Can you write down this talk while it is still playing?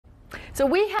So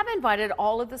we have invited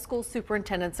all of the school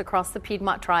superintendents across the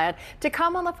Piedmont Triad to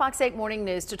come on the Fox 8 Morning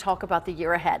News to talk about the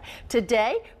year ahead.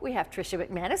 Today, we have Tricia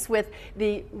McManus with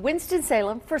the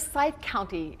Winston-Salem Forsyth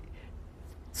County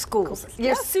Schools.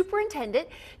 You're superintendent.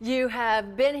 You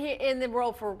have been here in the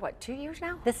role for what, 2 years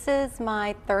now? This is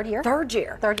my third year. Third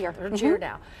year. Third year. Third year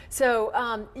now.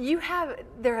 So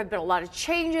there have been a lot of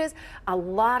changes, a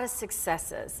lot of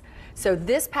successes. So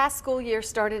this past school year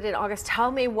started in August.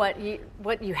 Tell me what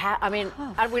you have. I mean,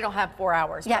 we don't have 4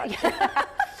 hours. Yeah.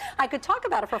 I could talk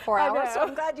about it for 4 hours, so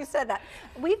I'm glad you said that.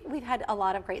 We've had a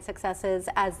lot of great successes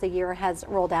as the year has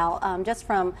rolled out. Just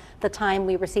from the time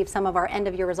we received some of our end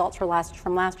of year results from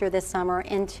last year this summer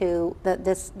into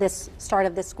this start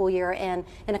of this school year, and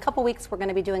in a couple weeks we're going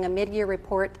to be doing a mid-year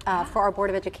report for our Board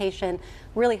of Education,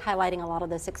 really highlighting a lot of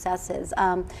the successes.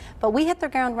 But we hit the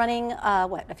ground running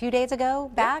a few days ago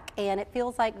back, and it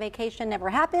feels like vacation never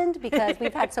happened because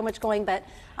we've had so much going. But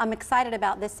I'm excited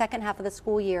about this second half of the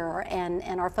school year and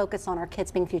our focus on our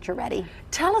kids being future ready.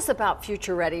 Tell us about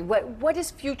future ready. What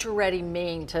does future ready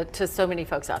mean to so many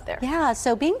folks out there? Yeah,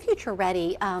 so being future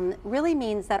ready really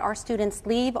means that our students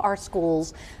leave our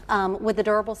schools with the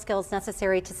durable skills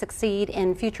necessary to succeed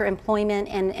in future employment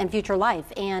and future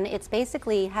life. And it's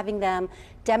basically having them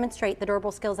demonstrate the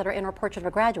durable skills that are in our Portrait of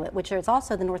a Graduate, which is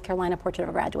also the North Carolina Portrait of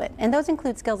a Graduate. And those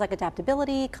include skills like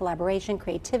adaptability, collaboration,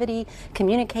 creativity,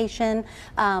 communication.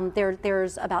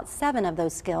 There's about 7 of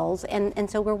those skills. And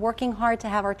so we're working hard to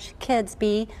have our kids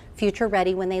be future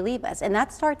ready when they leave us. And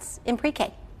that starts in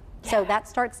pre-K. Yeah. So that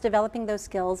starts developing those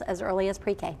skills as early as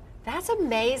pre-K. That's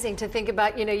amazing to think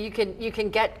about. You know, you can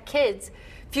get kids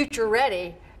future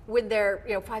ready when they're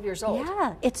 5 years old.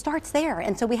 Yeah, it starts there.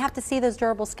 And so we have to see those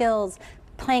durable skills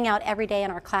playing out every day in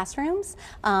our classrooms,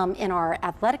 in our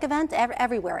athletic events,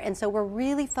 everywhere. And so we're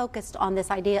really focused on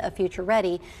this idea of future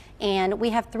ready. And we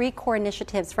have 3 core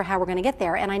initiatives for how we're going to get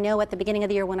there. And I know at the beginning of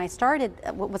the year when I started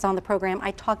what was on the program,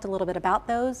 I talked a little bit about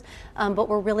those, but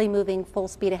we're really moving full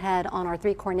speed ahead on our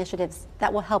 3 core initiatives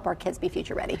that will help our kids be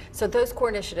future ready. So those core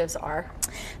initiatives are?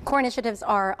 Core initiatives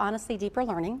are honestly deeper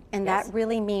learning, and that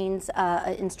really means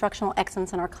instructional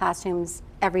excellence in our classrooms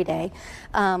every day.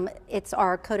 It's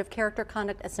our code of character,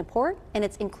 conduct, and support, and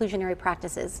it's inclusionary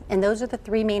practices. And those are the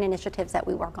 3 main initiatives that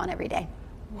we work on every day.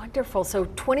 Wonderful. So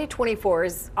 2024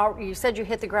 is, you said you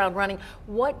hit the ground running.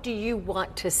 What do you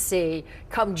want to see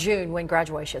come June when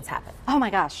graduations happen? Oh my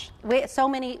gosh, we have so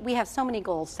many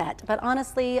goals set, but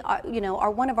honestly,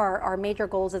 one of our major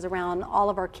goals is around all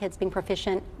of our kids being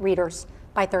proficient readers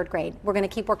by 3rd grade. We're going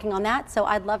to keep working on that, so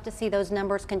I'd love to see those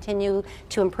numbers continue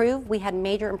to improve. We had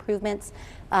major improvements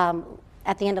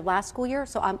at the end of last school year,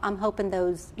 so I'm hoping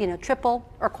those triple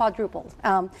or quadruple.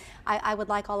 I would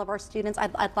like all of our students,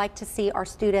 I'd like to see our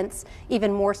students,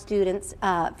 even more students,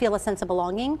 feel a sense of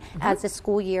belonging as the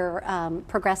school year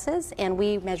progresses, and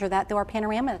we measure that through our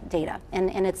panorama data.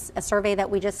 And it's a survey that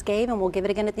we just gave, and we'll give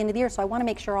it again at the end of the year. So I want to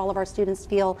make sure all of our students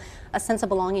feel a sense of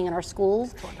belonging in our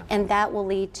schools, and that will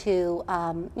lead to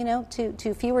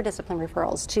to fewer discipline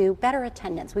referrals, to better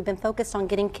attendance. We've been focused on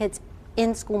getting kids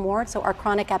in school more, so our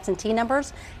chronic absentee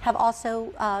numbers have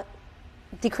also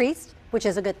decreased, which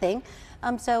is a good thing.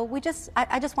 So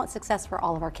I just want success for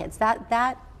all of our kids.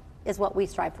 That is what we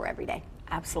strive for every day.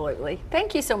 Absolutely.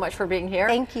 Thank you so much for being here.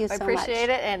 Thank you so much. I appreciate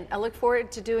it, and I look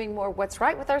forward to doing more What's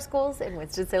Right with our schools in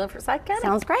Winston-Salem, Forsyth County.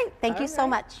 Sounds great. Thank you so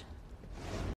much.